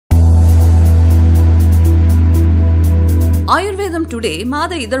ஆயுர்வேதம் டுடே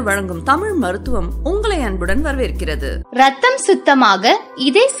மாத இதழ் வழங்கும் தமிழ் மருத்துவம் உங்களை அன்புடன் வரவேற்கிறது. ரத்தம் சுத்தமாக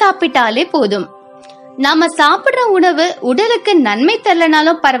இதை சாப்பிட்டாலே போதும். நாம சாப்பிடுற உணவு உடலுக்கு நன்மை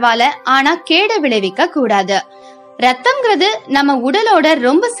தரலனாலும் பரவாயில்ல, ஆனா கேடு விளைவிக்க கூடாது. ரத்தம்ங்கிறது நம்ம உடலோட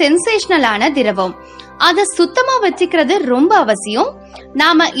ரொம்ப சென்சேஷனலான திரவம். அத சுத்தமா வச்சுக்கிறது ரொம்ப அவசியம்.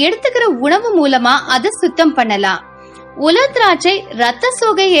 நாம எடுத்துக்கிற உணவு மூலமா அதை சுத்தம் பண்ணலாம். உலர் திராட்சை ரத்த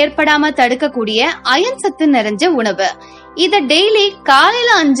சோகை ஏற்படாம தடுக்கக்கூடிய அயன் சத்து நிறைஞ்ச உணவு. இத டெய்லி காலையில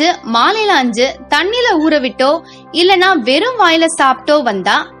 5 மாலையில 5 தண்ணில ஊற விட்டோ இல்லனா வெறும் வாயில சாப்பிட்டோ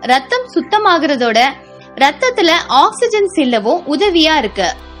வந்தா ரத்தம் சுத்தமாகறதோட ரத்தத்துல ஆக்சிஜன் செல்லவும் உதவியா இருக்கு.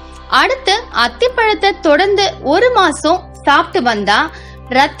 அடுத்து அத்திப்பழத்தை தொடர்ந்து 1 மாசம் சாப்பிட்டு வந்தா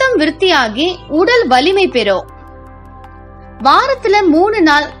ரத்தம் விருத்தியாகி உடல் வலிமை பெறும். வாரத்துல 3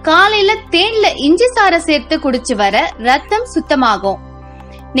 நாள் காலையில தேன்ல இஞ்சி சாறை சேர்த்து குடிச்சு வர ரத்தம் சுத்தமாகும்.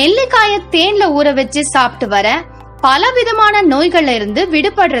 நெல்லிக்காய தேன்ல ஊற வச்சு சாப்பிட்டு வர பலவிதமான நோய்கள்ல இருந்து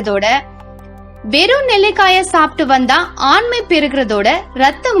விடுபடுறதோட வெறும் நெல்லிக்காய சாப்பிட்டு வந்தா ஆண்மை பெருகிறதோட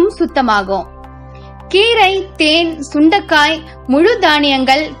ரத்தமும் சுத்தமாகும். கீரை, தேன், சுண்டைக்காய், முழு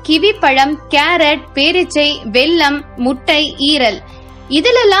தானியங்கள், கிவி பழம், கேரட், பேரிச்சை, வெல்லம், முட்டை, ஈரல்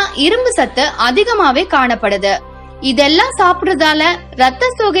இதுலெல்லாம் இரும்பு சத்து அதிகமாவே காணப்படுது. இதெல்லாம் சாப்பிடுறதால ரத்த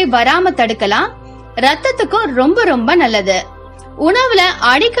சோகை வராம தடுக்கலாம். ரத்தத்துக்கும் ரொம்ப ரொம்ப நல்லது. உணவுல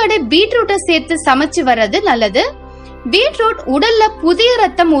அடிக்கடி பீட்ரூட்டை சேர்த்து சமைச்சு வர்றது நல்லது. பீட்ரூட் உடல்ல புதிய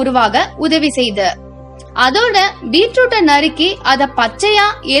ரத்தம் உருவாக உதவி செய்யுது. அதோட பீட்ரூட்டை நறுக்கி அத பச்சையா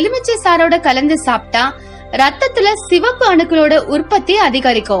எலுமிச்சை சாரோட கலந்து சாப்பிட்டா ரத்தத்துல சிவப்பு அணுக்களோட உற்பத்தி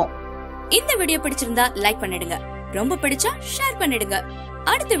அதிகரிக்கும். இந்த வீடியோ பிடிச்சிருந்தா லைக் பண்ணிடுங்க. ரொம்ப பிடிச்சா ஷேர் பண்ணிடுங்க.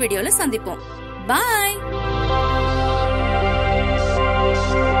 அடுத்த வீடியோல சந்திப்போம். பாய்.